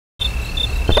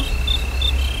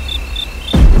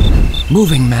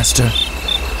Moving, Master.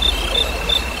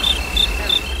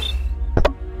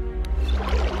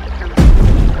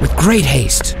 With great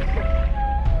haste.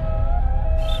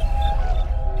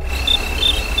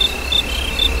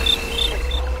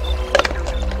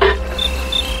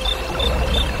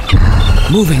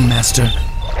 Moving, Master.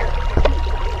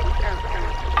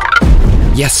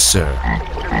 Yes, sir.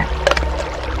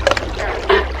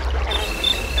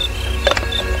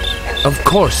 Of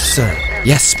course, sir.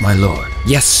 Yes, my lord.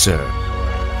 Yes, sir.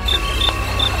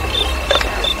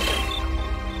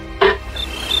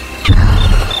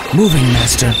 Moving,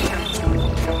 Master.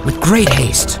 With great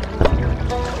haste.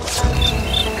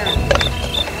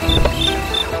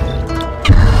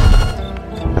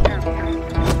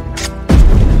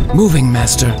 Moving,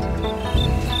 Master.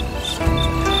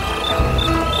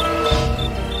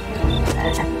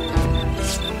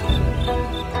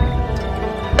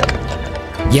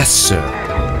 Yes, sir.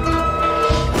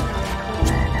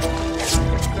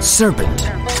 Serpent.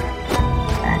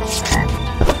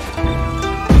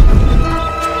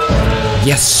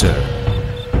 Yes, sir.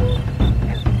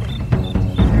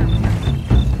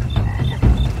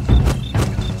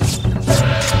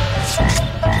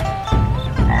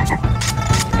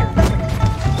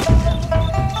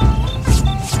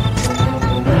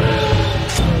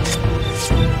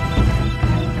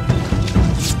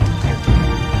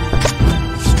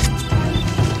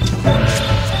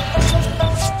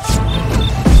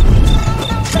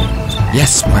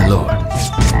 Yes, my lord.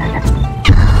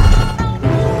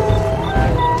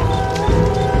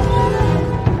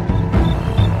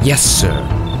 Yes, sir.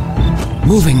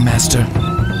 Moving, Master.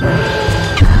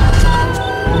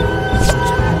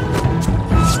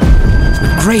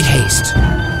 With great haste.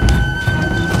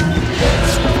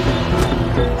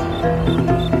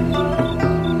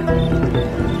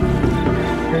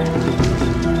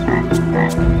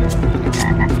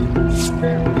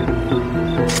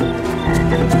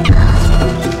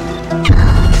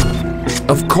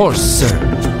 Of course,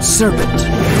 sir. Serpent.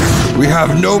 We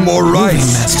have no more rice.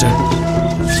 Moving, Master.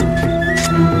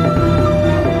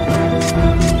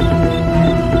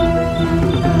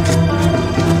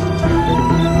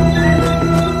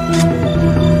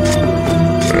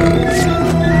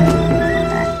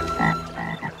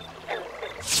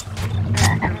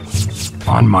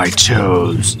 On my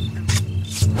toes.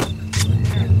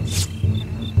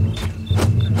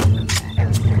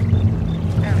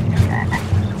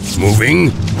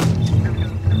 Moving?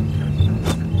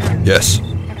 Yes.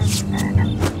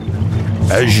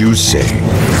 As you say.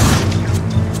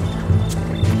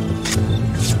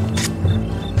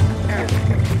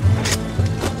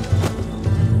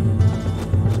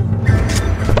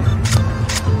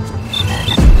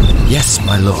 Yes,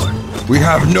 my lord. We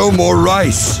have no more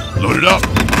rice. Load it up.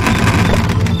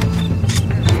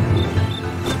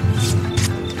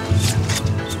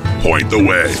 Point the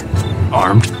way.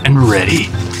 Armed and ready.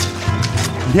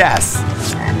 Yes.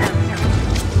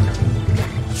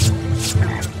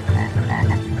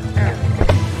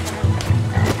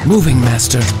 Moving,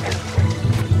 Master.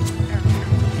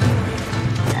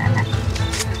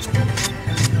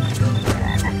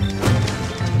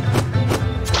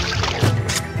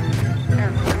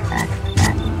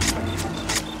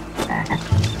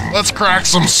 Let's crack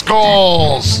some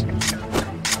skulls!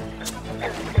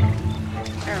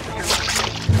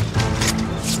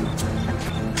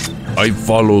 I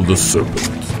follow the serpent.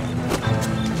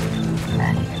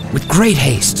 With great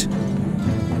haste.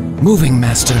 Moving,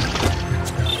 Master.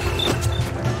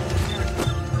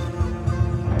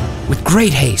 With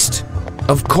great haste.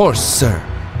 Of course, sir.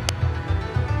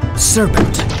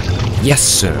 Serpent. Yes,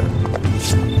 sir.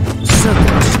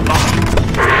 Serpent.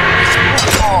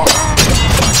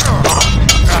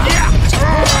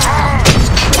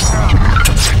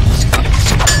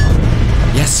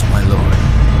 Yes, my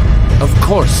lord. Of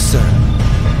course, sir.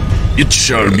 It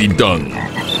shall be done.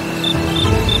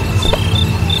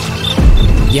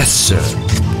 Yes, sir.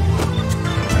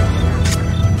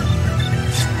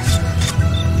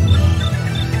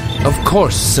 Of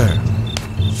course, sir.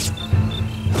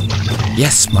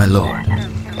 Yes, my lord.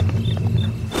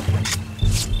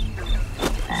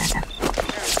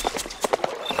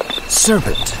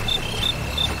 Serpent.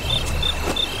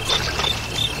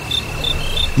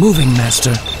 Moving,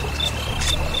 Master.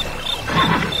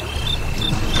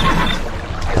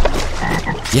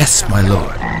 Yes, my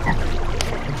lord.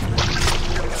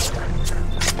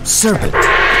 Serpent.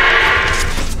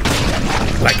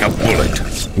 Like a bullet,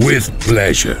 with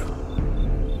pleasure.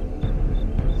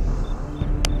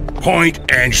 Point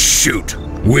and shoot,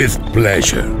 with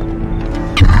pleasure.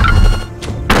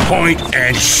 Point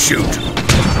and shoot.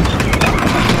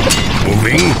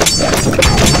 Moving.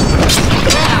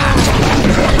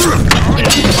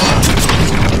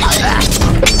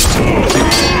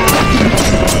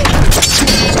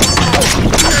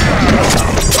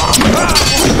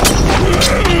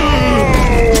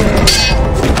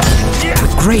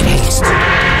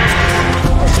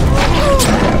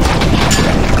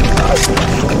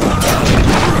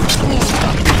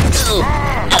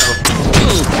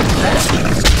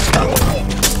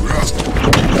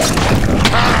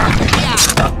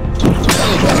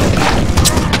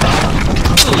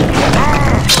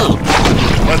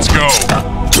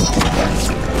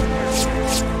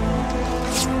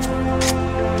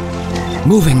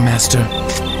 Moving, Master.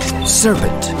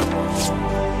 Serpent.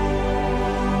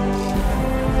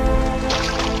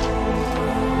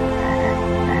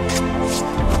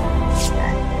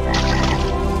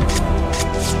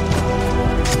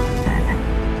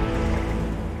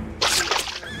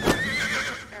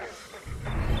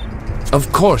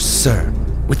 Of course, sir.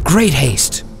 With great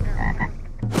haste.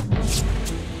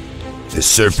 The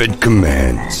serpent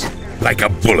commands. Like a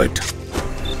bullet.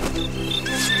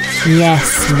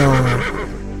 Yes, Lord.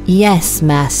 Yes,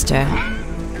 Master.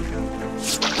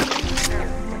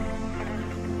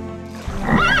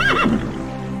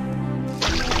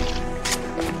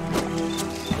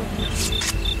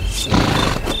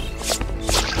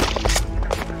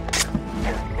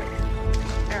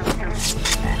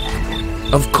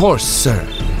 Of course, sir.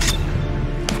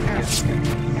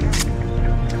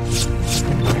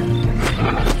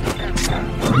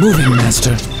 Moving,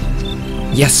 Master.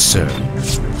 Yes, sir.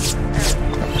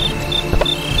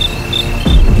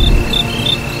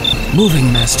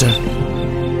 Moving, Master.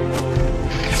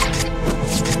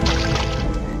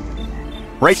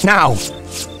 Right now.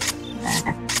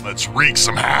 Let's wreak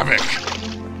some havoc.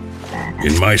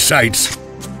 In my sights.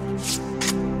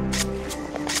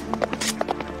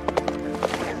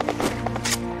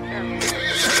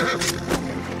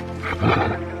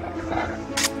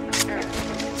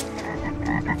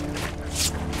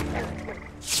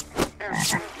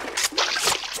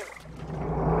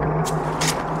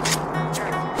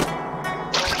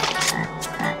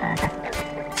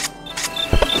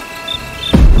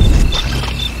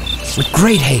 With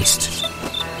great haste.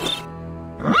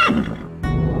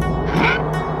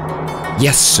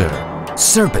 Yes, sir.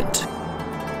 Serpent.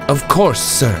 Of course,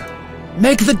 sir.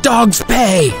 Make the dogs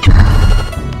pay!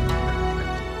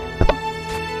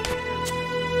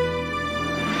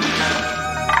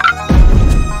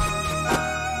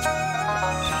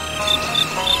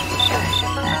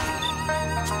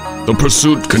 The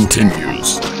pursuit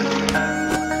continues.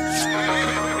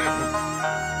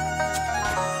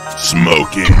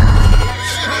 Smoking.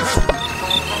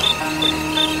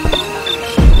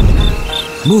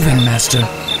 Moving, Master.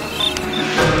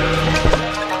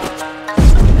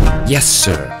 Yes,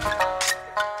 sir.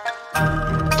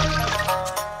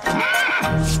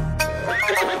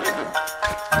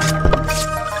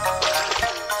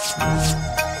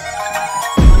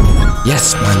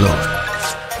 Yes, my lord.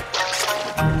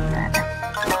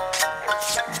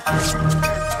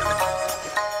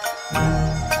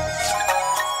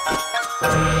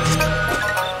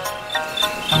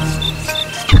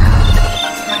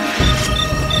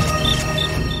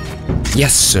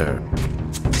 Yes, sir.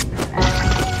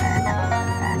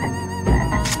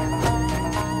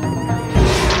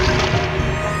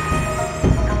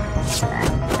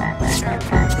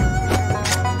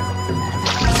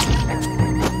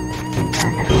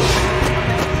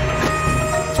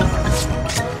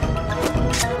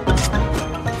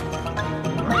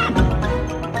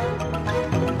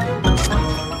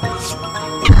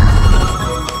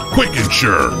 Quick and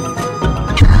sure.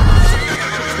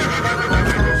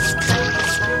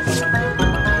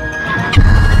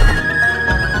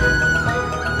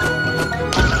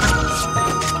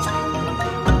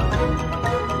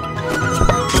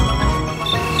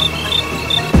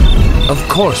 Of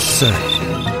course, sir.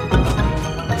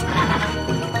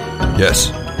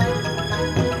 Yes.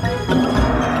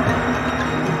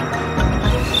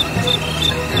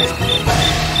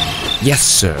 Yes,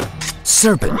 sir.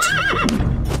 Serpent.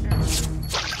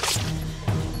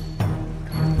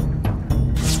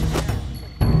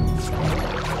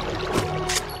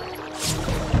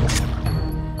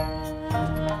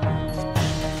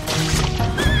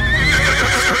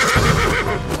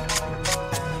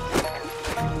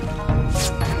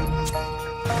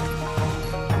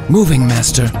 Moving,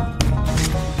 Master.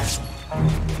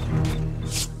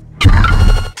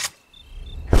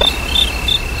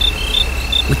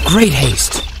 With great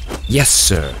haste. Yes,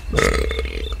 sir.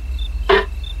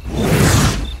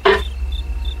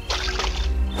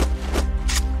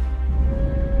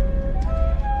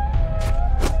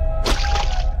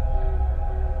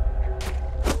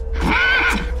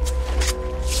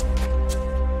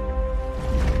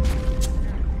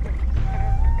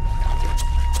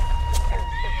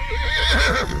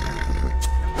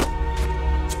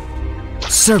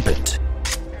 Serpent.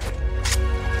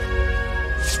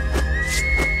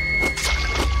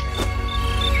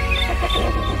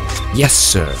 Yes,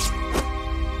 sir.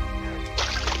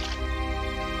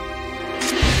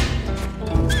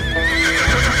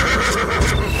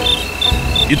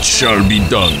 It shall be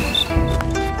done.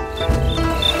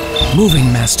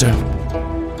 Moving, Master.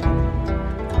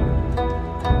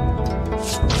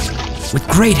 With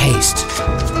great haste.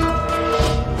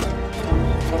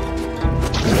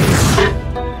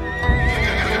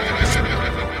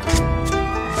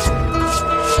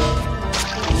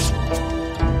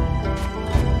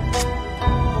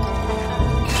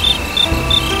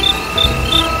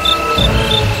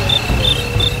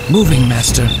 Moving,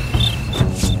 Master.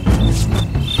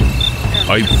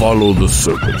 I follow the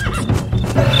serpent.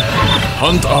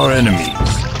 Hunt our enemies.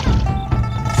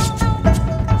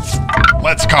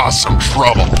 Let's cause some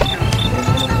trouble.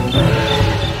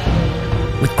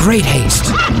 With great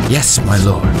haste. Yes, my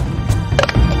lord.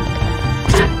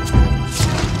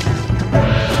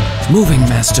 Moving,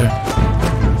 Master.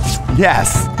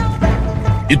 Yes.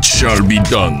 It shall be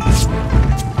done.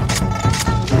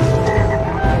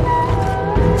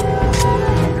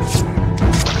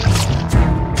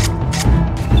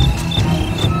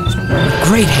 With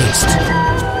great haste.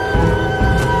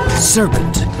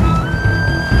 Serpent.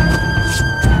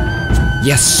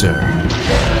 Yes, sir.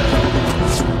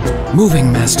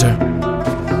 Moving, Master.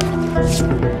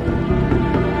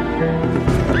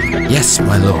 Yes,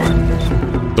 my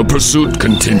lord. The pursuit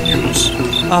continues.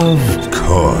 Of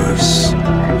course.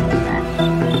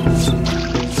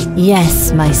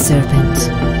 Yes, my serpent.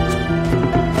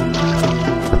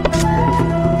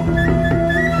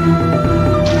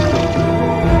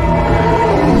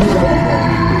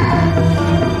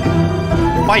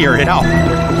 Fire it up.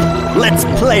 Let's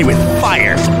play with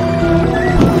fire.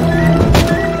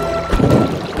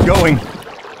 Going.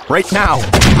 Right now.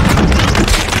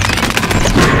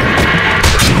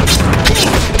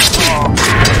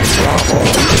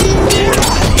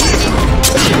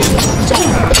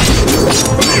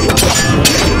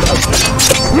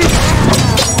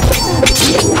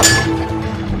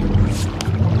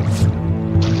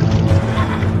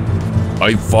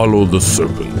 I follow the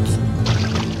serpent.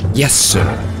 Yes, sir.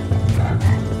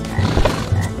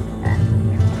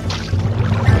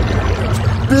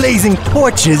 Blazing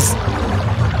torches.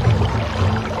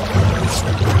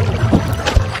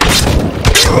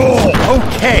 Oh,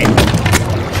 okay.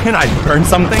 Can I burn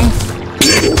something?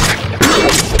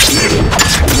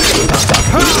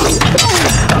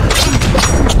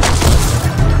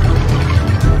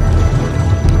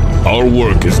 Our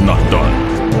work is not done.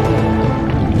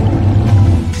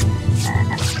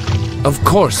 Of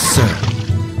course, sir.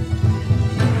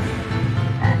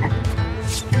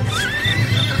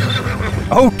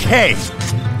 Okay.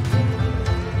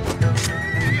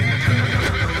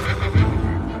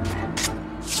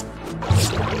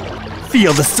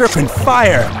 Feel the serpent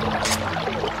fire.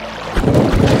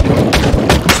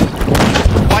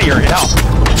 Fire it up.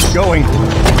 Going.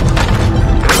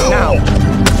 Now.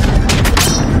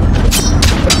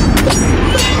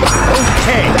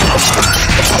 Okay.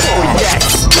 Oh,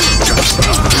 yes.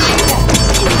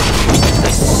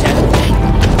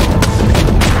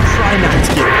 Try not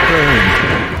to get burned.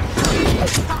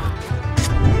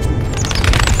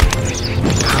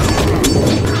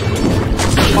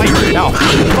 Fire it out.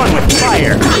 Run with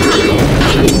fire.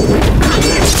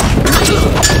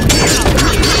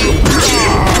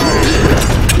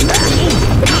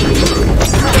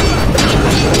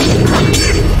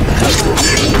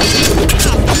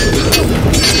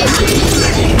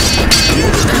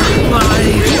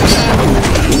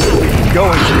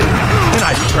 Going. Can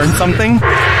I burn something?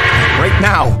 Right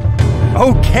now.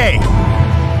 Okay.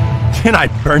 Can I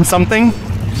burn something?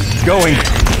 Going.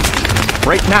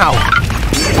 Right now.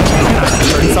 Can I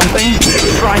burn something?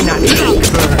 Try not to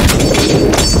burn.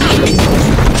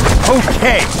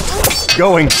 Okay.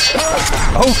 Going.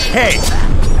 Okay.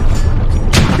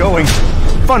 Going.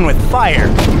 Fun with fire.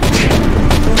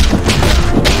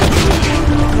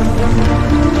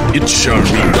 It shall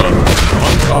be done.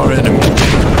 Hunt our enemy.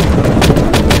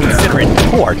 Consider it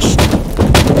torched.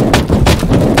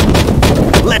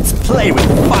 Let's play with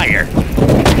fire.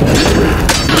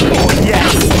 Oh,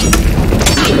 yes.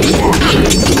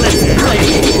 Let's play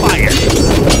with fire.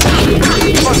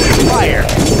 Fun with fire.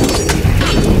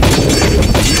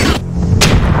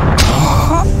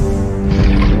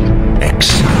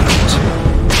 Excellent.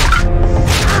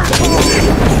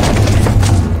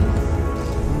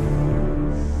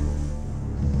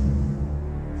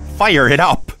 Fire it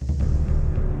up.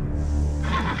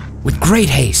 With great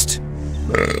haste.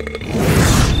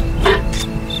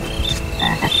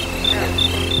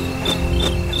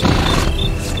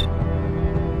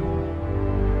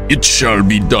 It shall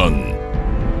be done.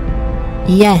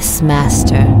 Yes,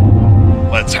 Master.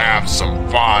 Let's have some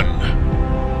fun.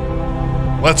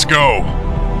 Let's go.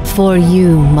 For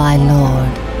you, my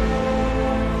lord.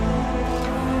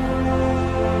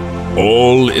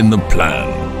 All in the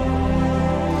plan.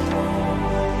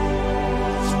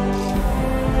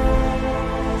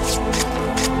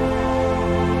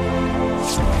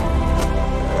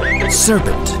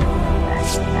 Serpent.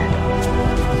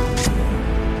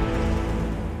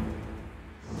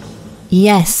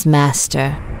 Yes,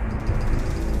 Master.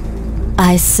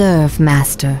 I serve,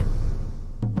 Master.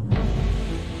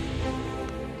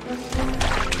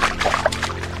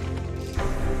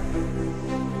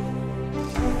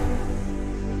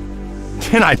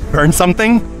 Can I burn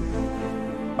something?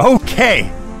 Okay!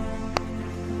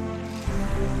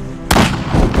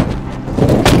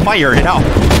 Fire it up!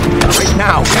 Right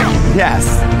now! Yes!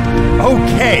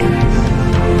 Okay!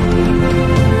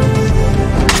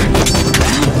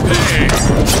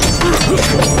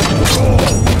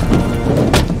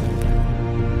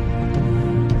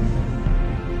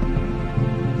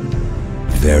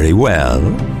 Very well,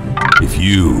 if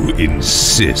you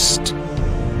insist.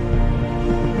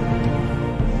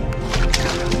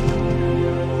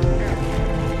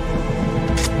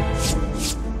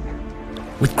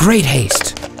 With great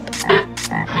haste.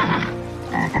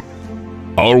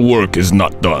 Our work is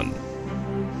not done.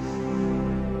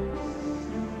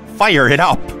 Fire it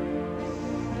up!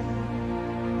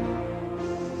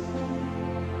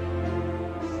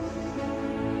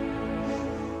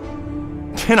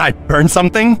 Can I burn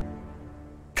something?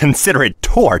 Consider it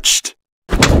torched.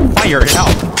 Fire it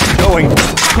up. Going.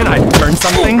 Can I burn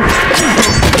something?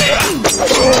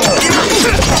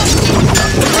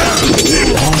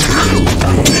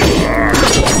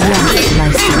 Yes, my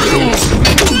serpent.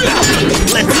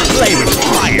 Let's play with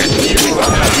fire.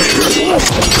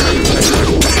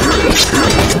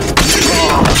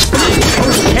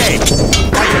 Okay.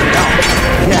 Fire it up.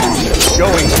 Yes.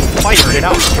 Going. Fire it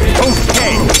up.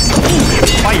 Okay.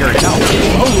 Fire it up.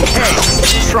 Okay.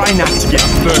 Try not to get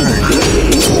burned.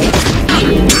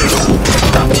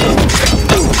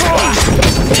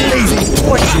 Blazing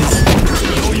torches.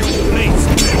 Know your place.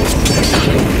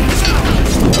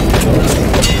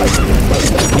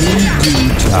 In due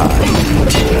time.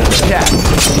 Yeah.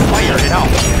 Fire it up.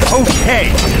 Okay.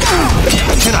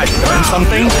 Can I burn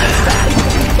something?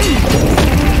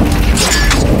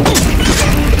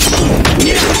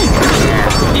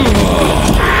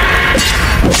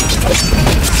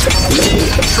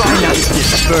 Try not to get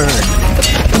burned.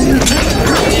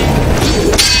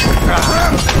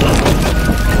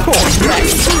 Oh, yes!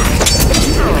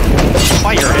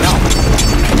 Fire it up.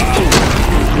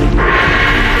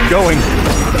 Going.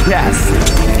 Yes.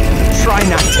 Try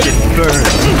not to get burned.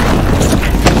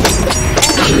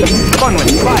 Fun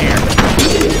with fire.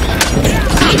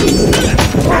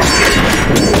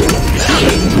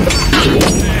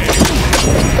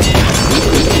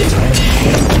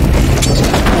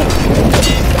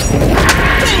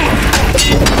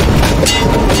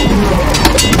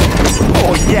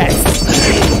 Oh, yes!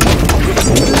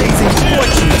 Blazing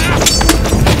torches!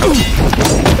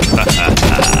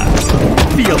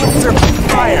 Feel the serpent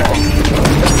fire!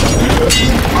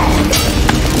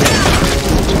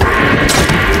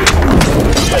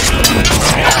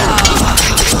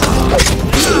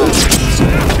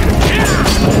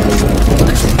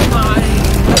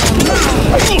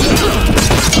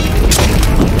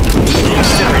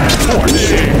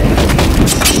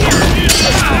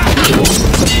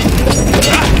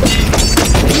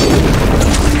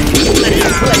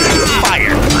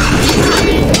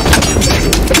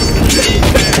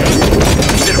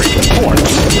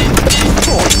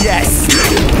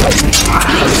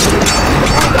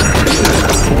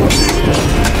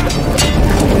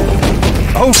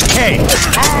 Okay.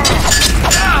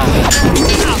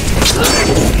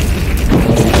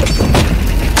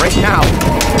 Right now.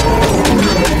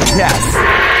 Yes.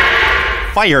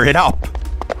 Fire it up.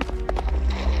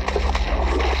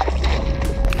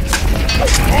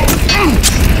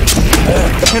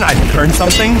 Can I burn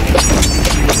something?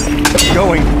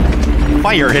 Going.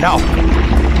 Fire it up.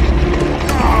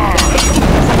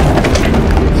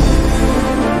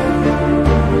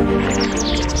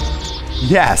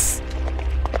 Yes.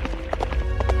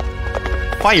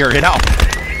 Fire it up.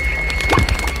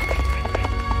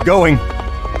 Going.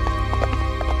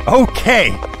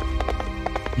 Okay.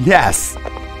 Yes.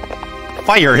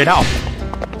 Fire it up.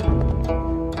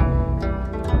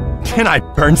 Can I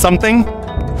burn something?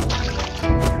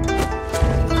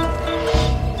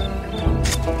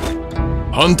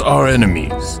 Hunt our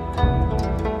enemies.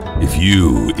 If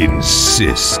you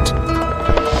insist.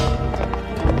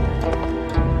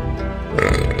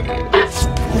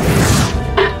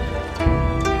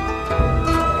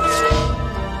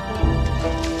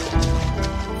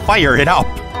 Fire it up.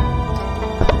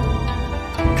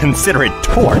 Consider it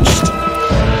torched.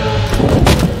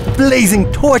 Blazing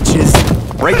torches.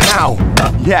 Right now.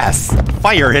 Yes.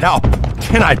 Fire it up.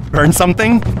 Can I burn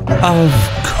something? Of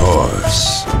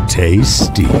course.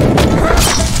 Tasty.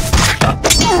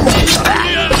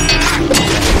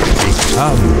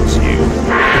 Becomes you.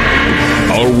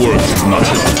 Our work is not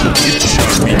done. It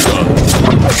shall be done.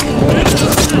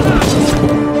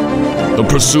 The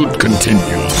pursuit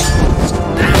continues.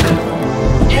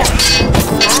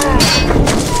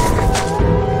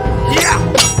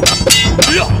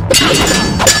 Yeah.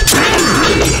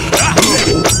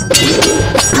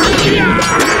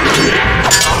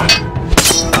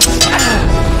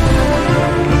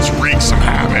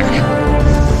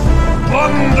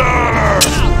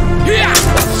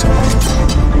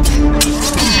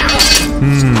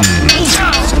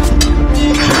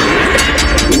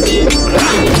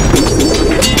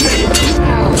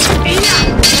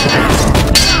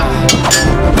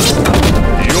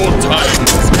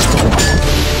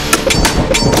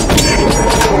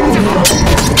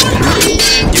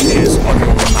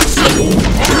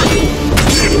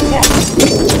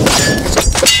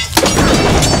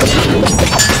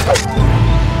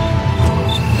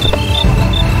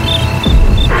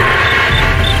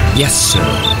 Yes, sir.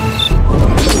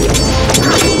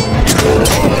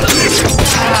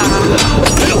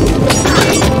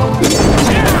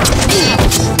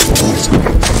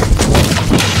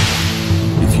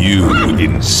 If you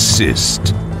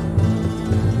insist.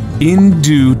 In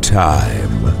due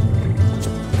time.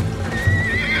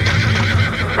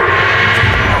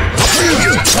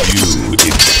 You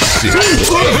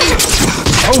insist.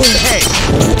 Okay.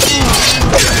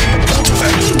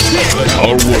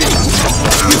 Our work.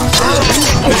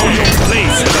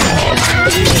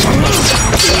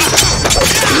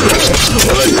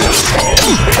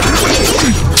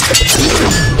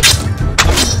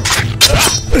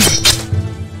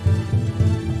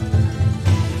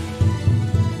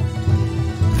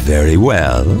 Very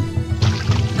well.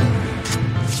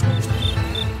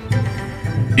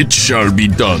 It shall be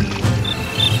done.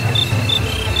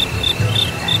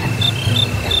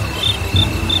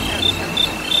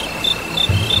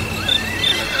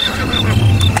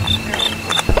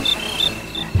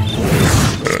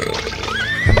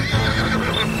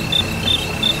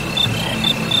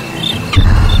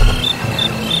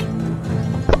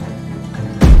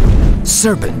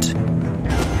 Serpent.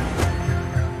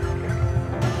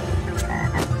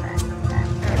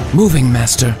 Moving,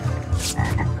 Master.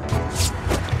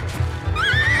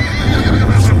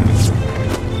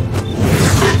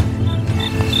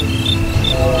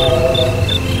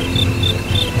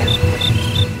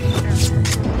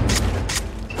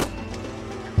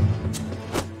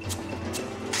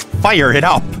 Fire it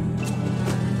up.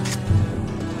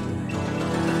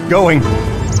 Going.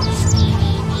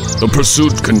 The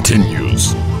pursuit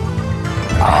continues.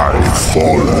 I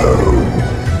follow.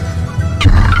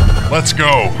 Let's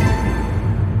go.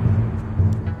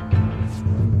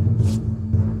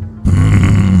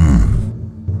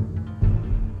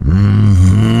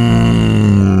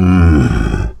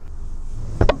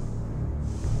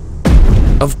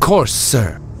 Of course,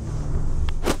 sir.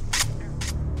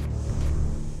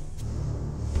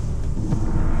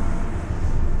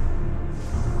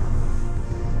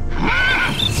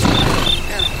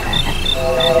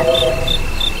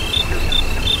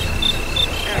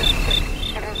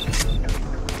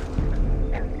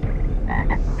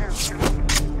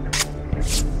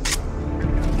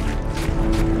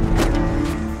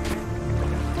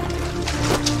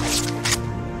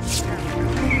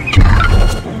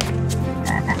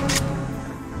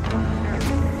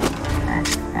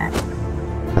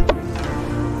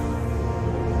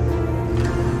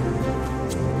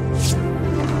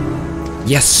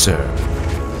 Yes, sir.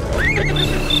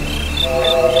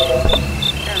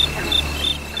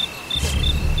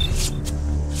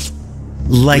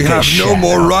 We have no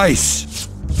more rice.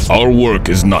 Our work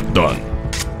is not done.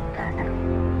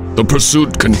 The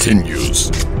pursuit continues.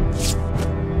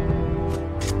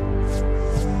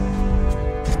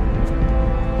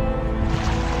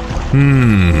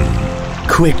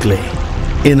 Quickly,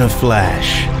 in a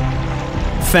flash,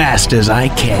 fast as I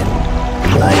can,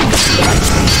 like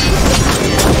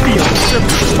Feel the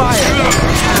fire.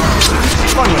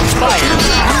 Fun with fire.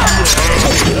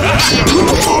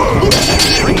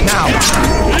 Right now.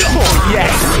 Oh,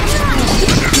 yes.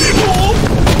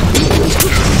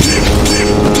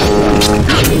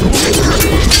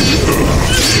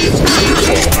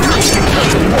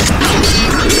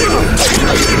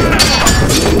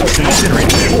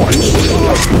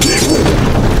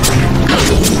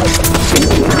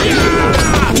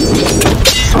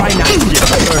 Try not to get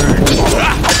burned.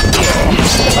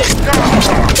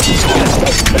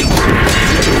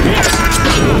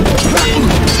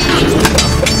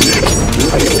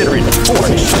 Consider it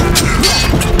torch.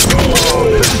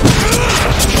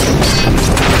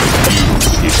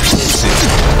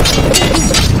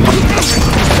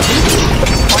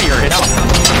 Fire it up.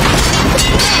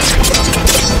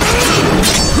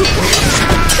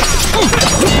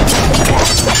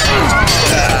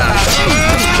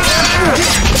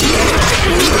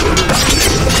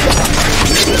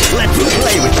 Let's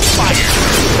play with fire.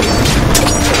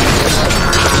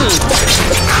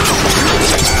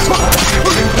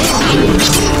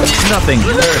 Nothing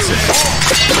personal.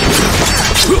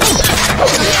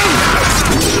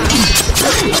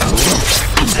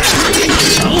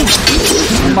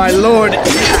 My lord,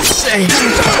 say.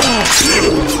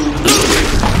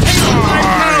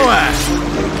 Power.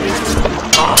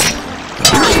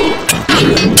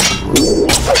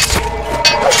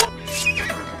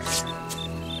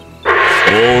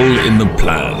 All in the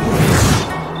plan.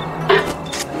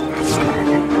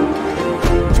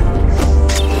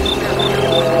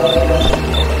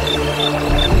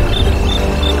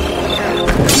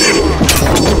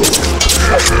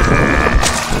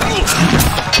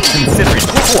 Consider it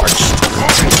torched.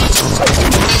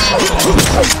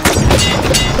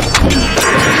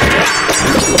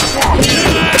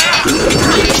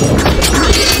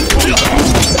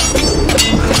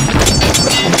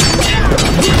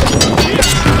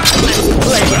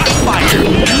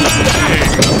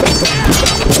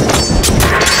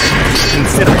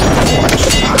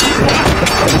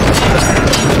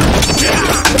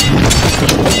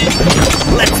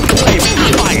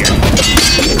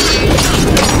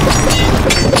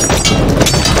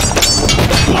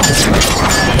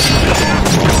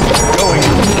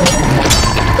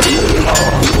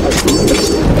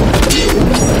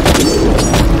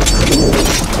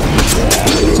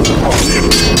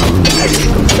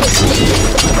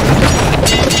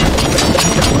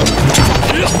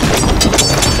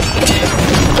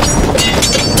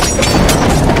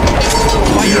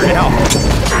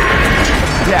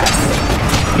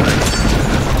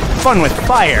 fun with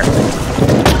fire.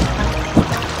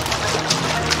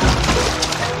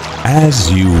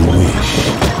 As you wish.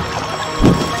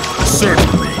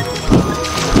 Certainly.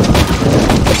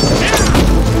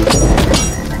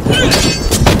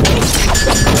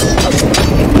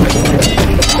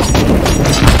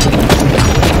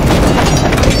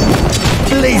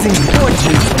 Blazing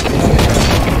torches.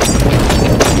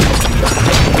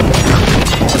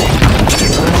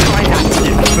 Try not to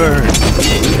get burned.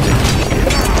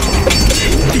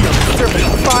 Feel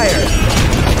serpent fire.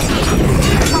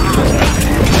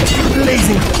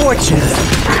 Blazing torches.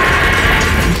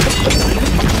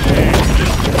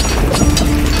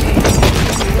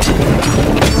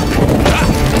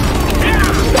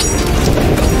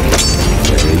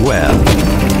 Very well.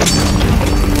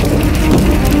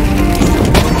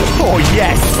 Oh,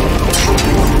 yes!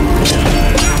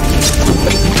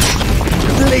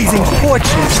 Blazing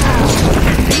torches!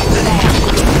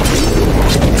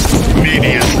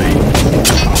 Immediately.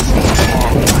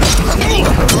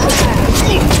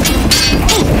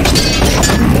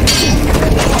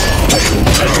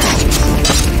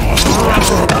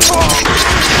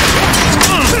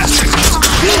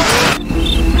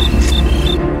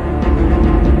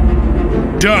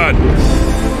 Done.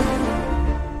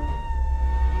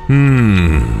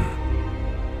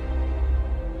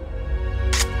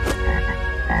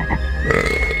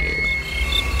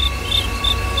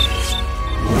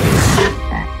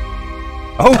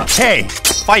 Okay,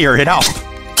 fire it up.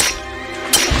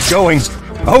 Going.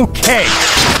 Okay.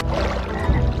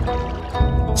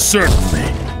 Certainly.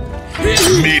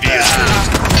 Immediately.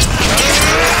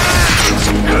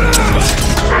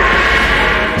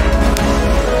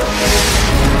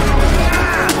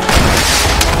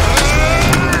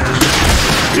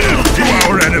 To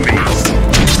our enemies.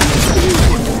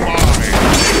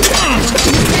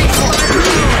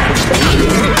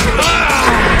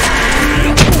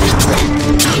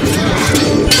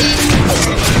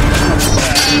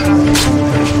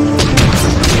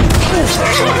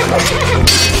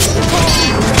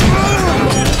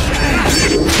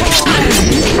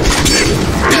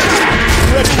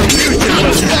 Retribution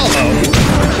will follow.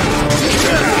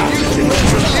 Retribution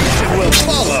will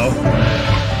follow.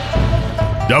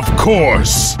 Of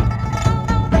course.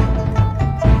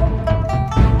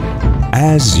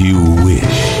 As you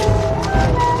wish.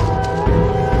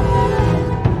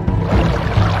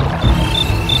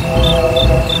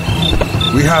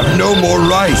 We have no more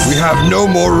rice. We have no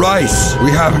more rice.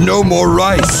 We have no more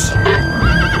rice.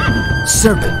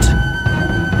 Serpent.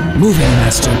 Moving,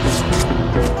 Master.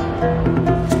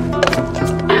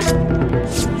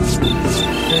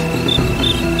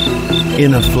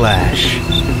 In a flash.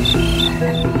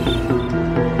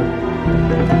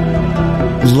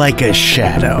 Like a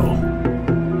shadow.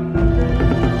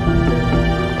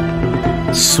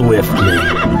 Swiftly.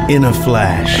 In a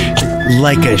flash.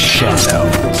 Like a shadow.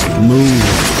 Move.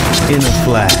 In a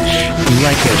flash.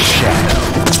 Like a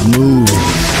shadow. Move.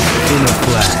 In a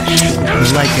flash.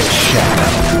 Like a shadow.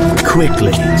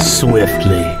 Quickly.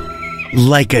 Swiftly.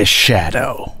 Like a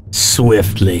shadow.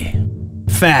 Swiftly.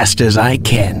 Fast as I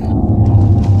can.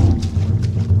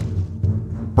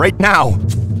 Right now.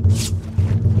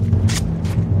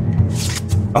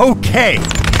 Okay.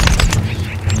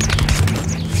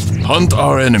 Hunt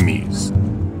our enemies.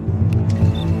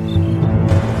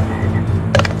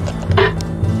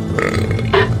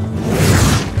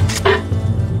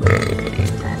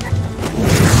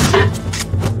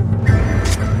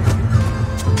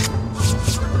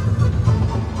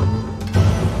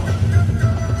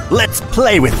 Let's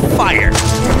play with fire.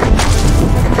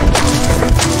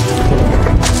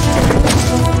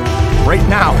 Right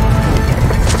now.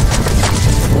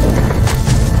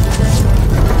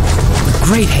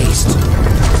 Great haste.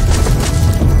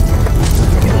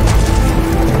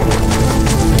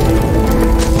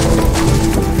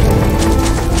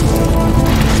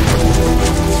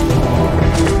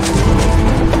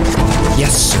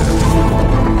 Yes, sir.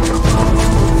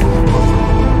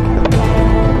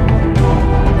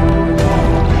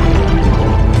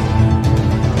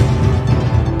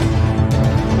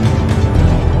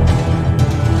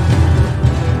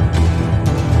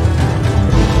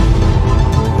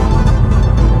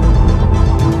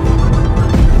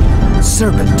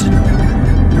 Serpent.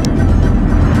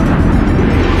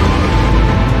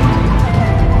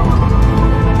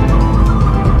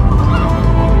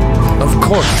 Of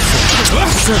course,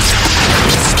 Serpent.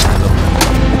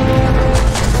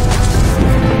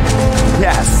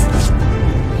 Yes.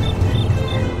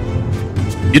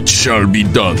 It shall be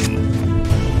done.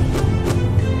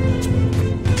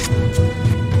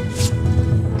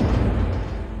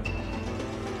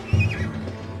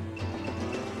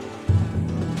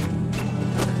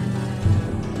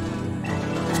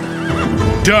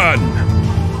 Done.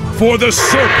 For the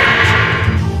Serpent.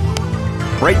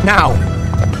 Right now.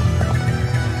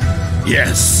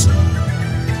 Yes.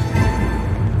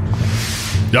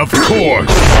 Of course.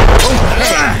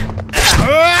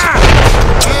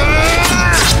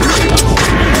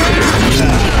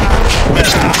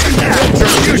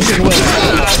 Retribution will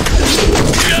follow.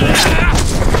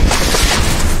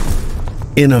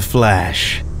 In a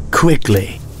flash,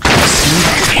 quickly,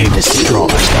 and destroy.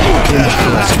 In a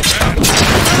flash,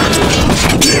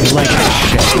 like a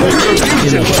shadow.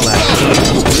 In a flash.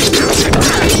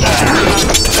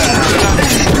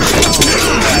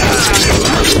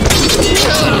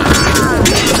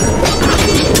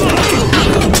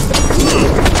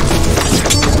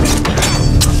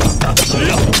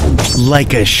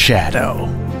 Like a shadow.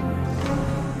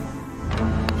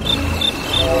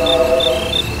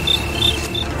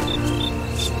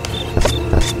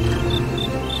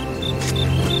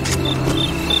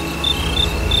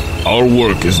 Our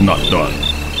work is not done.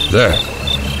 There.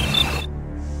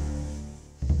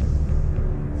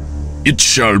 It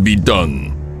shall be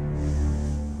done.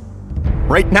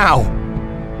 Right now.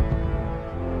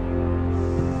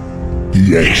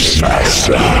 Yes,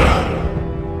 master.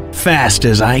 Fast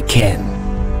as I can.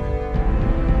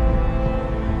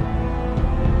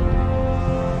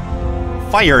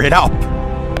 Fire it up.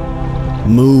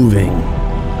 Moving.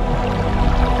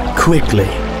 Quickly,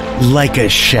 like a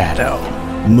shadow.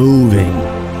 Moving.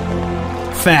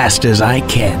 Fast as I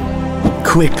can.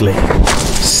 Quickly.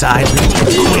 Silent.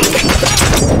 Quick.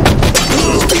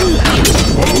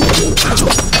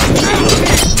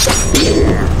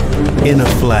 In a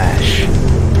flash.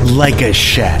 Like a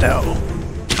shadow.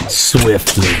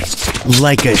 Swiftly.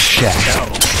 Like a shadow.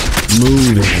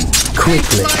 Moving.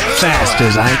 Quickly. Fast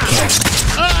as I can.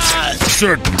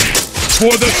 Certainly.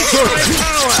 For the Serpent.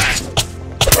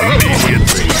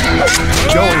 Immediately.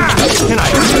 Going. Can I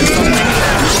do something?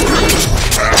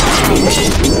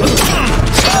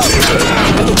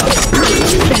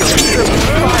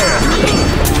 Fire.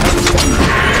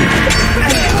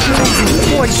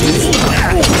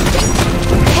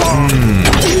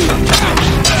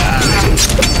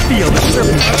 Feel the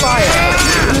serpent's fire.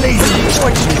 Blazing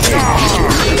fortunes.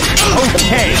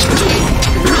 Okay.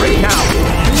 Right now.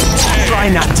 Try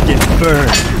not to get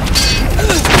burned.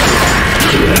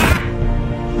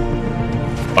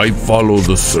 I follow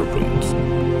the Serpent.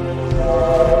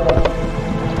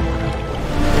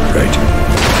 Right.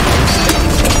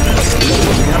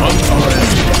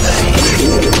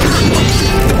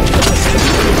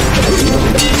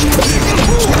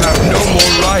 We have no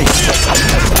more rice.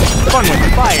 Fun with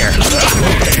fire.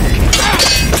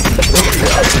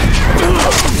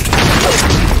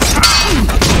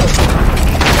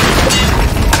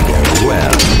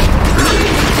 Well.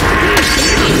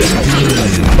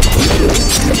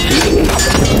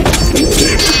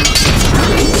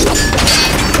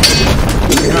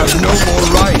 We have no more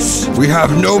rice. We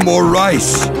have no more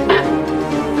rice.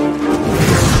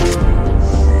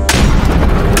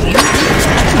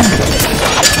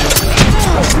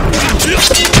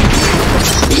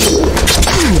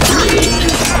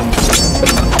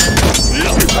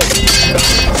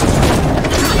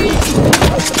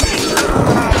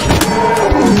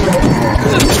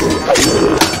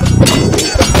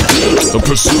 The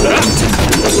pursuit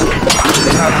continues.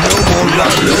 We have no more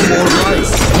rice. No more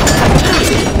rice.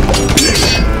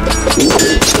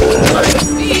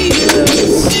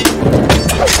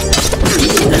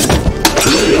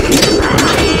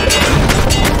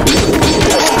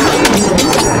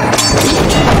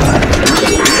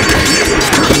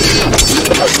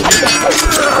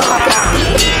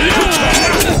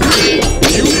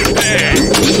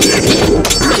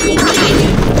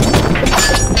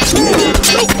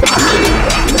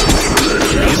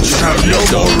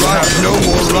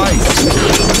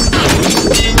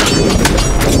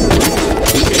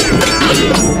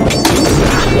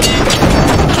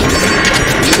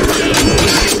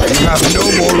 We have no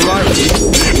more rice.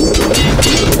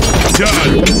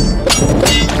 Done.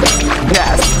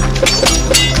 Yes.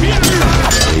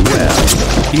 Well,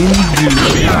 indeed.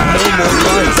 We have no more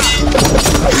rice.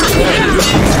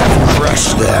 Crush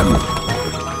them.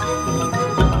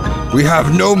 We have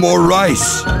no more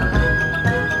rice.